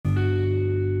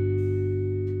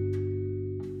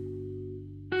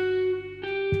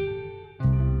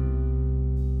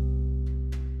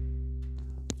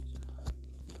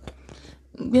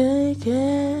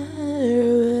Gbẹ́kẹ̀lé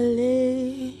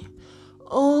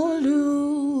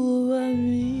Olúwa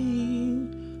mi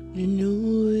nínú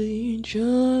ìjọ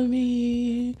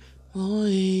mímọ́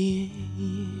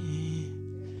yìí.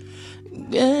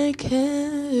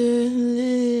 Gbẹ́kẹ̀lé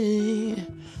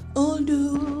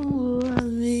Olúwa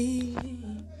mi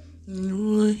nínú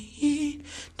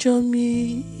ìjọ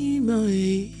mímọ́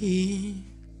yìí.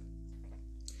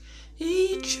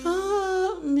 Ìjọ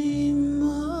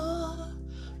mímọ́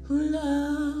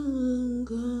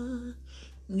Ulanga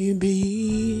níbi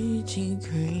tí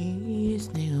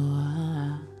Kristi wà.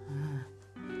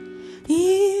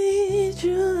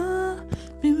 Ìjọ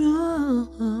mímọ́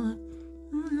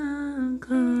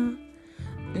Ulanga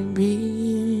níbi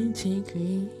tí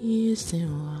Kristi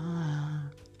wà.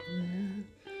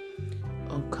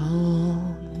 Ọkàn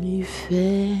mi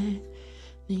fẹ́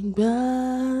nígbà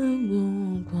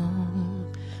gbogbo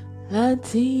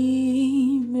láti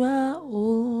bá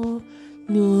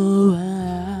Olúwa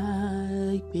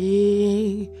gbé.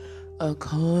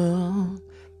 Ọkàn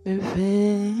mi fẹ́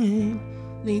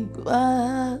nígbà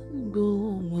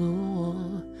gbogbo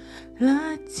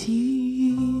láti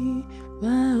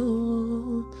bá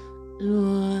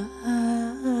Olúwa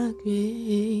gbé.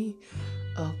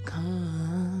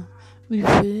 Ọkàn mi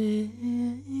fẹ́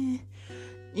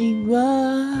nígbà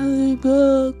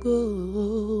gbogbo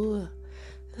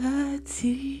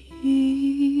láti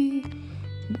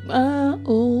bá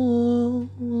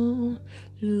Olúwa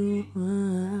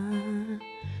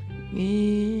gbé.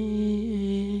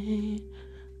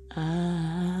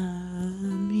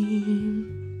 Àmín.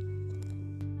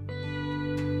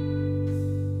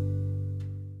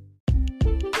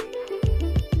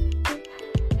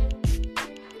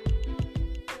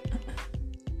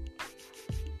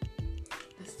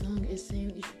 The song is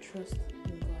saying you should trust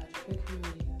in God.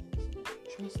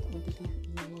 Trust and believe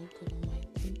in the Lord God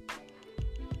Almighty,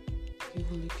 the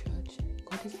Holy Church.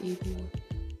 God is able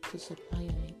to supply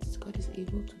your needs. God is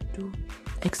able to do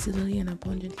exceedingly and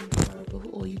abundantly far above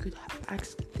all you could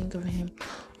ask, think of Him.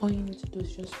 All you need to do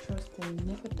is just trust Him.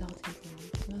 Never doubt Him for me.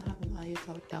 Do not have an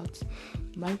iota of doubt.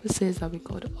 The Bible says that with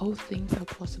God, all things are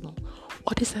possible.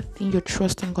 What is that thing you're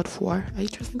trusting God for? Are you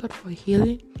trusting God for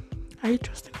healing? Are you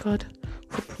trusting God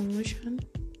for promotion?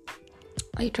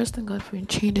 Are you trusting God for a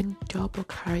changing job or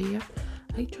career?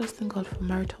 Are you trusting God for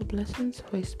marital blessings,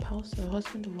 for a spouse or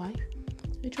husband or wife?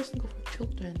 Are you trusting God for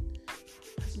children?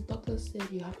 Has the doctor said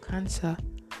you have cancer?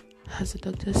 Has the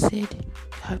doctor said you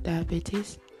have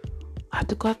diabetes? Has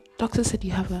the doctor said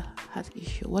you have a heart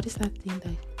issue? What is that thing that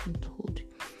you've been told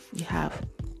you have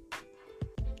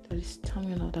that is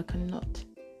terminal, that cannot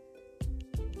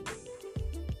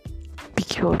be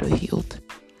cured or healed?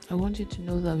 I want you to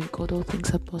know that with God all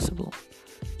things are possible.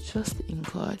 Trust in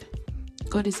God.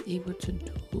 God is able to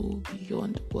do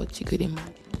beyond what you could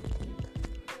imagine.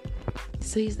 It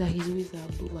says that His ways are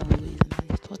above our ways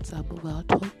and His thoughts are above our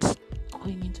thoughts. All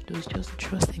you need to do is just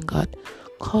trust in God.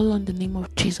 Call on the name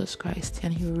of Jesus Christ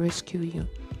and He will rescue you.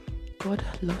 God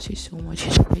loves you so much.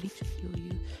 He's ready to heal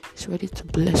you. He's ready to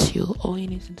bless you. All you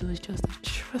need to do is just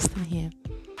trust in Him.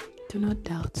 Do not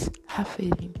doubt. Have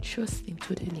faith in Him. Trust Him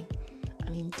totally.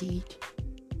 And indeed,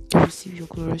 you receive your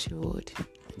glorious reward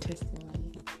and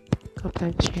testimony. God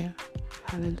bless you.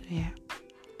 Hallelujah.